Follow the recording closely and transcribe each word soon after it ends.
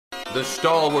The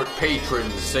stalwart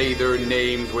patrons say their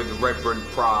names with reverent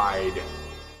pride.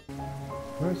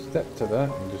 I'll step to that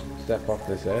and just step off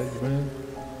this edge, man.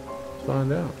 Let's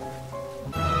find out.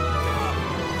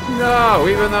 No,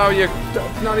 even though you're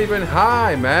not even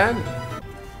high, man.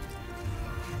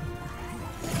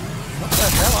 What the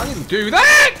hell? I didn't do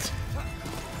that!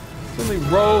 Only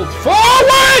rolled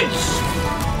forwards!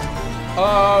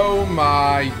 Oh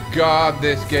my god,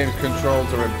 this game's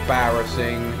controls are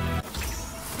embarrassing.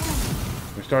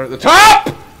 We start at the top!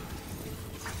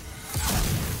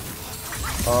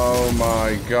 Oh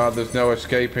my god, there's no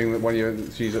escaping that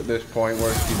when she's at this point.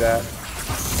 Where's she at?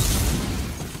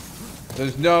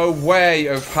 There's no way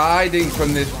of hiding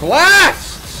from this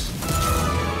blast!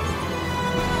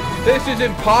 This is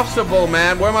impossible,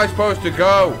 man. Where am I supposed to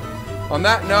go? On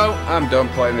that note, I'm done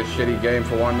playing this shitty game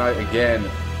for one night again.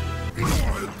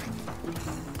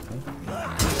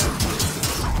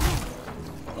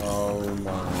 Oh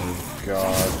my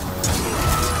god, man.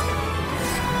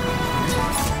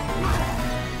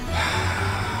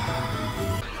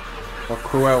 What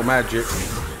cruel magic.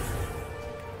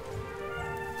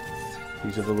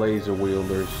 These are the laser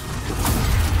wielders.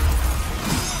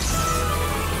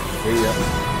 Here.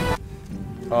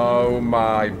 Oh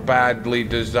my badly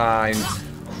designed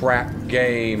crap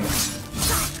game.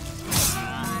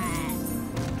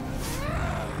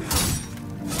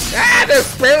 Ah,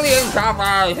 there's billions of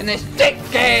us in this dick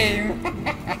game!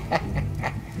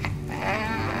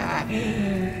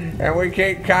 And we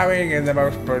keep coming in the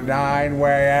most benign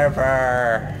way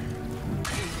ever.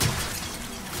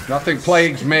 Nothing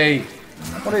plagues me.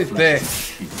 What is this?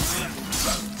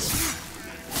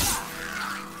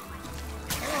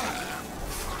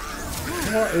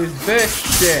 What is this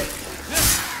shit?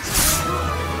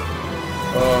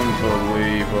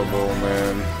 Unbelievable,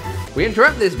 man. We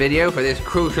interrupt this video for this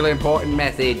crucial important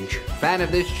message. Fan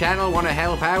of this channel, want to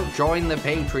help out? Join the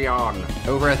Patreon.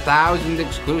 Over 1,000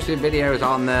 exclusive videos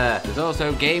on there. There's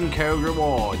also game code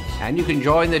rewards. And you can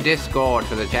join the Discord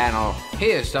for the channel.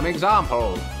 Here's some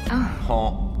examples.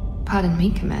 Oh, pardon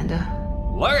me, Commander.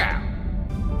 Look out!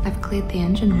 I've cleared the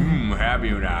engine room. Have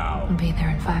you now? I'll be there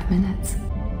in 5 minutes.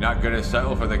 Not gonna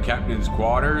settle for the captain's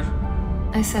quarters?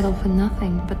 I settle for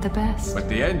nothing but the best. But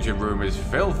the engine room is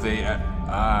filthy.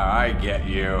 I get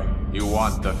you. You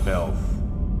want the filth.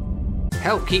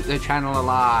 Help keep the channel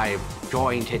alive.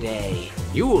 Join today.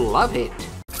 You'll love it.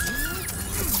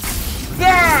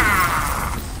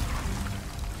 Yeah!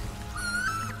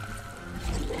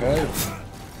 Okay.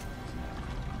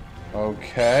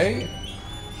 Okay.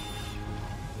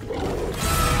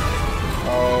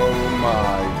 Oh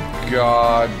my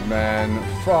god, man.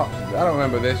 Fuck. I don't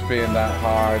remember this being that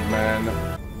hard, man.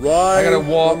 I gotta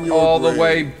walk all the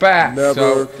way back.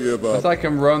 So, unless I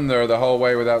can run there the whole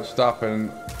way without stopping,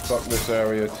 fuck this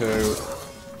area too.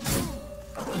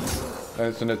 And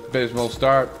it's an abysmal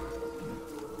start.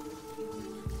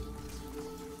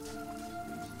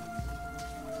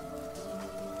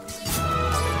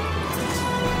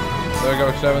 There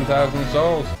go 7,000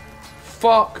 souls.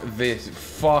 Fuck this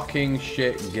fucking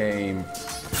shit game.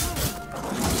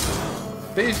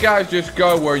 These guys just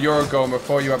go where you're going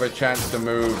before you have a chance to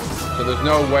move. So there's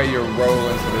no way you're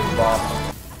rolling to this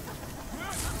boss.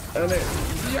 And it...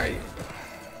 Yay.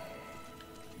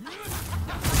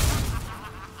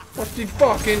 What's he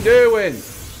fucking doing?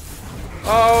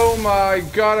 Oh my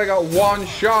god, I got one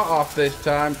shot off this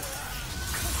time.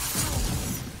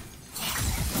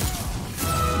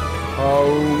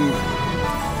 Oh...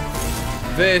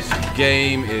 This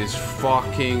game is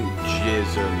fucking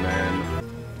jizzer, man.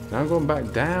 Now I'm going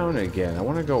back down again. I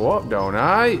want to go up, don't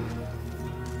I?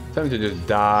 Time to just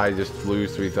die, just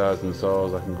lose 3,000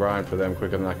 souls. I can grind for them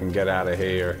quicker than I can get out of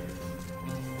here.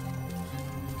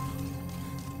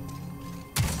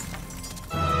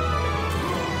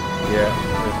 Yeah,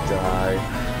 just die.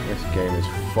 This game is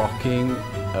fucking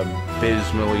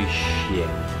abysmally shit.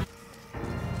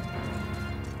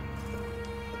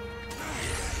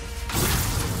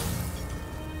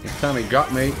 This time he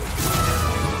got me.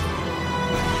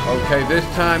 Okay, this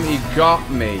time he got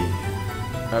me.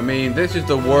 I mean, this is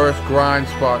the worst grind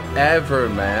spot ever,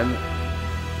 man.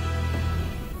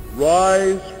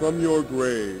 Rise from your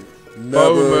grave.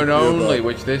 Bowman only,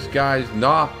 which this guy's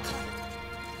not.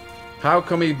 How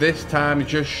come he this time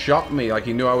just shot me like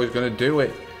he knew I was gonna do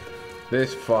it?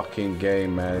 This fucking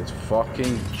game, man, it's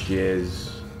fucking jizz.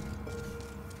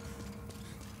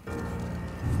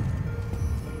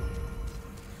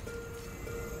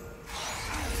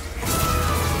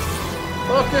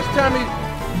 Look, this time he...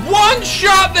 One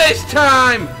shot this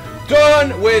time!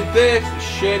 Done with this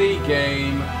shitty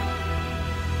game.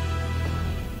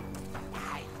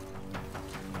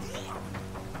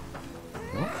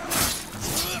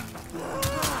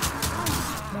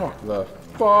 What the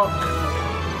fuck?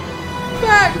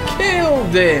 That killed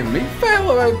him! He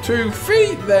fell about 2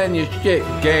 feet then, you shit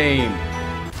game!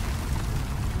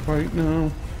 Right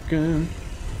now, again.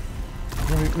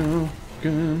 Right now,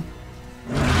 again.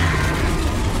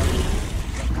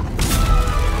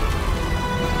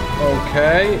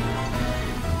 Okay.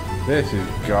 This is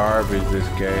garbage, this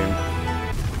game.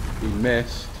 He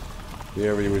missed the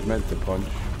area he was meant to punch.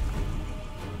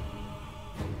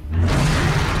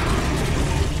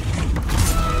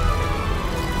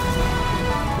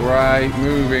 Right,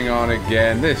 moving on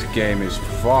again. This game is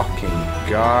fucking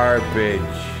garbage.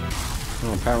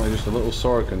 Oh, apparently just a little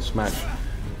sword can smash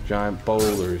giant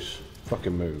boulders.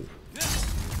 Fucking move.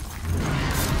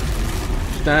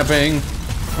 Stabbing.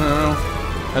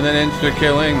 Oh. And then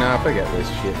insta-killing. Nah, forget this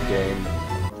shit game.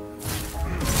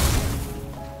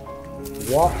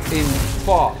 What in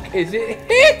fuck is it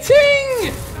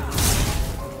hitting?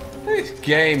 This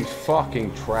game's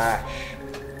fucking trash.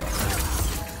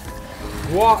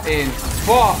 What in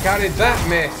fuck? How did that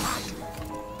miss?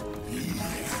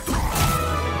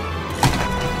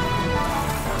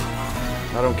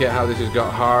 I don't get how this has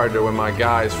got harder when my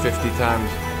guy is 50 times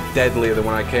deadlier than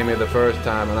when I came here the first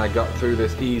time and I got through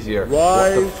this easier.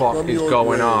 What the fuck is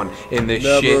going on in this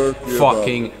shit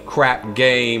fucking crap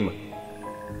game?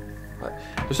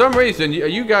 For some reason,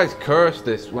 you guys curse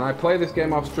this. When I play this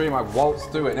game off stream, I waltz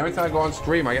through it. And every time I go on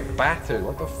stream, I get battered.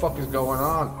 What the fuck is going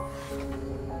on?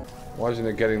 Why isn't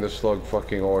it getting the slug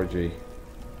fucking orgy?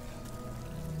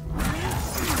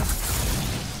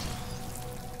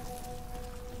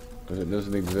 Because it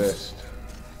doesn't exist.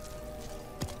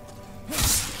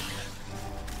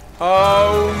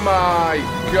 Oh my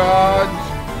god!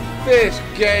 This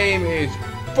game is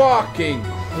fucking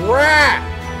crap!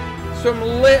 Some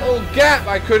little gap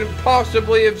I couldn't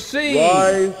possibly have seen!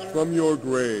 Rise from your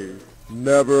grave.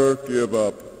 Never give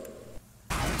up.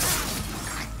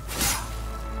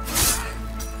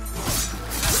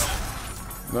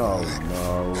 No,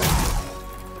 no.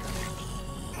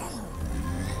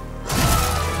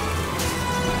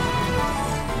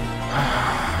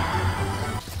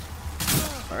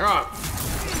 Back up!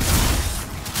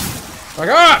 Back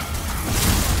up!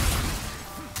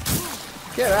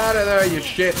 Get out of there, you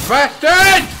shit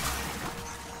bastard!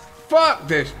 Fuck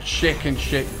this chicken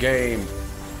shit game.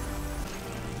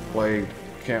 Plague.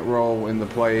 Can't roll in the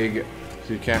plague,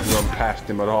 so you can't run past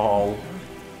him at all.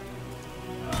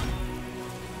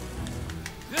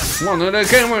 Wanted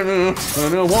again,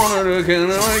 and I wanted again,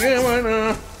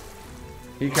 and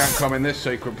he can't come in this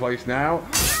secret place now.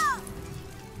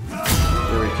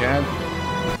 Here he can.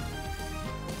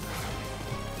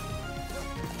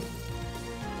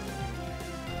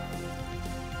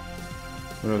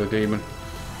 Another demon.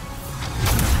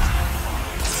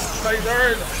 Stay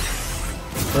there.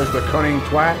 There's the cunning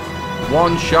twat.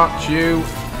 One shot you.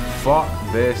 Fuck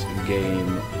this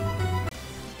game.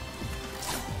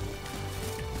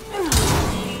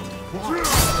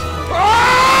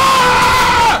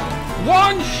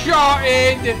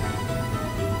 One-shotted!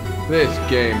 This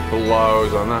game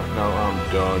blows. On that note,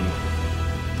 I'm done.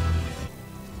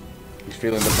 He's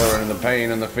feeling the burn and the pain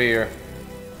and the fear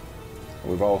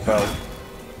we've all felt.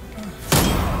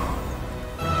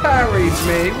 Parried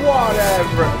me,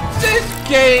 whatever. This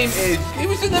game is... It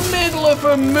was in the middle of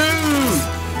a move.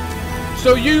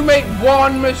 So you make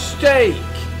one mistake.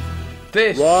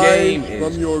 This game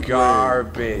is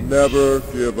garbage. Never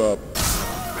give up.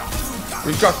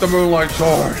 He's got the moonlight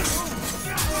sword.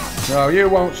 No, you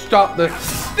won't stop the...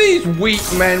 These weak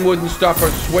men wouldn't stop a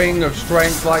swing of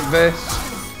strength like this.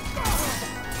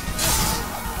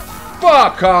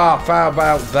 Fuck off, how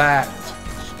about that?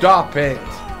 Stop it.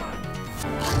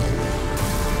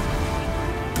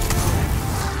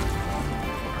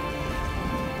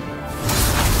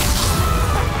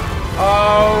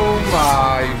 Oh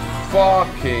my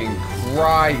fucking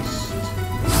Christ.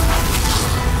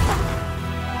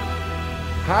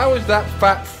 How is that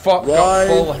fat fuck got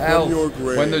full health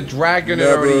when the dragon had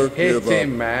already hit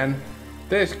him, man?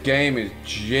 This game is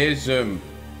jism.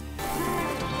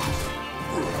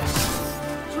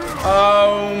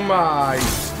 Oh my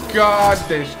god,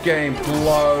 this game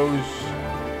blows.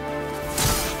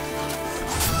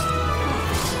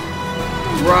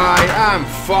 Right, I'm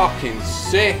fucking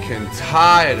sick and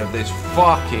tired of this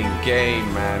fucking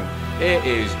game, man. It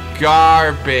is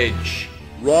garbage.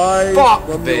 Rise Fuck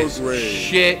from this your grave.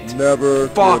 shit Never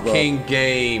fucking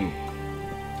game.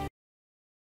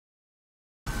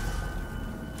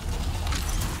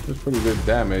 That's pretty good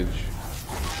damage.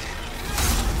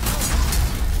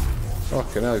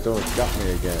 Fucking hell, he's almost got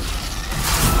me again.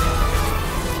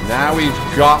 Now he's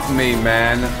got me,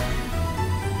 man.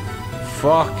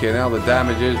 Fucking hell, the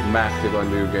damage is massive on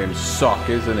new games. Suck,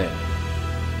 isn't it?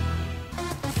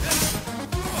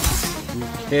 You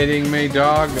kidding me,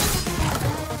 dog?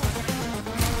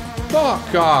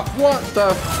 Fuck off. What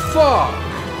the fuck?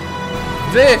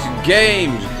 This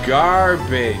game's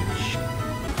garbage.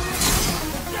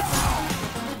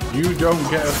 You don't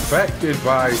get affected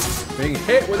by being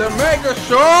hit with a mega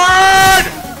sword!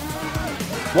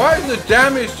 Why has the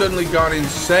damage suddenly gone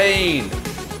insane?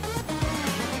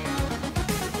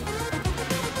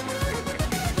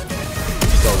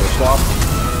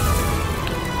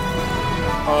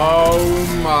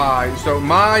 Oh my. So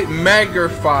my mega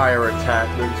fire attack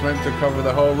that's meant to cover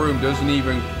the whole room doesn't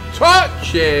even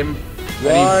touch him,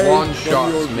 and he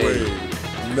one-shots me.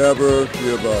 Grave. Never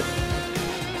give up.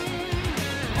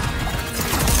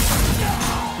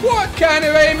 What kind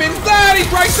of aim is that?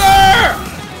 He's right there!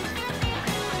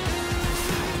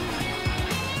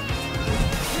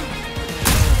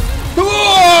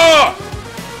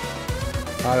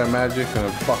 Out of magic and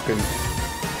a fucking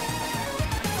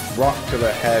rock to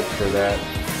the head for that.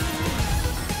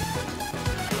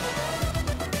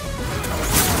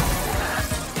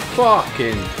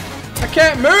 Fucking, I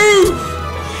can't move!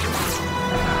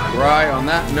 Right, on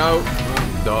that note,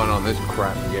 I'm done on this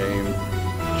crap game.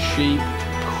 Cheap,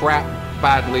 crap,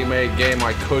 badly made game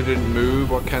I couldn't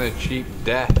move. What kind of cheap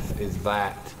death is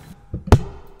that?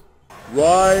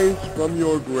 Rise from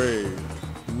your grave.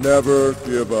 Never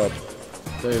give up.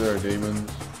 Stay there, demons.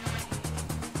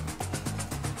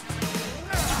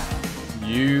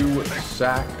 You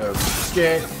sack of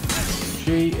shit.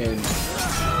 Cheating.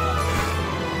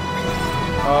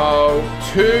 Oh,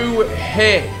 2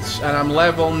 hits and I'm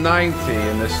level 90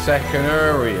 in the second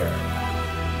area.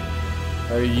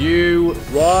 Are you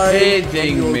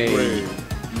kidding me?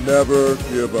 Grave. Never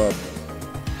give up.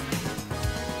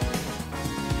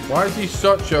 Why is he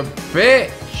such a bitch?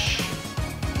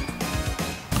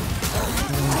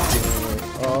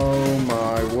 Oh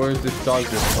my, where's this dog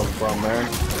just come from, man?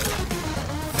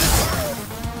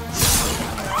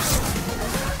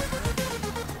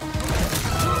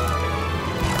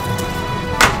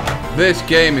 This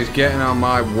game is getting on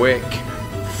my wick.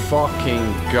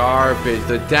 Fucking garbage.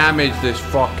 The damage this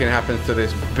fucking happens to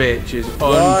this bitch is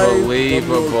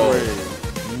unbelievable.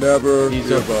 Never He's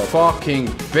give a up. fucking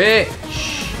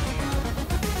bitch.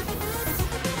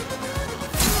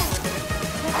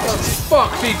 What the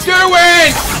fuck's he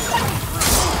doing?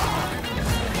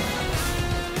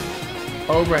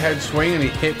 Overhead swing and he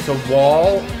hits a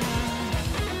wall.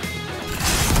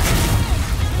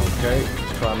 Okay,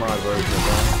 let's try my version of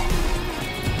that.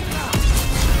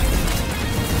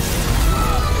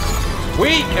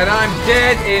 Weak, and I'm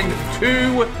dead in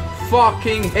 2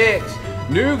 fucking hits.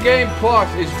 New Game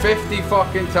Plus is 50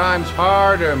 fucking times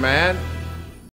harder, man.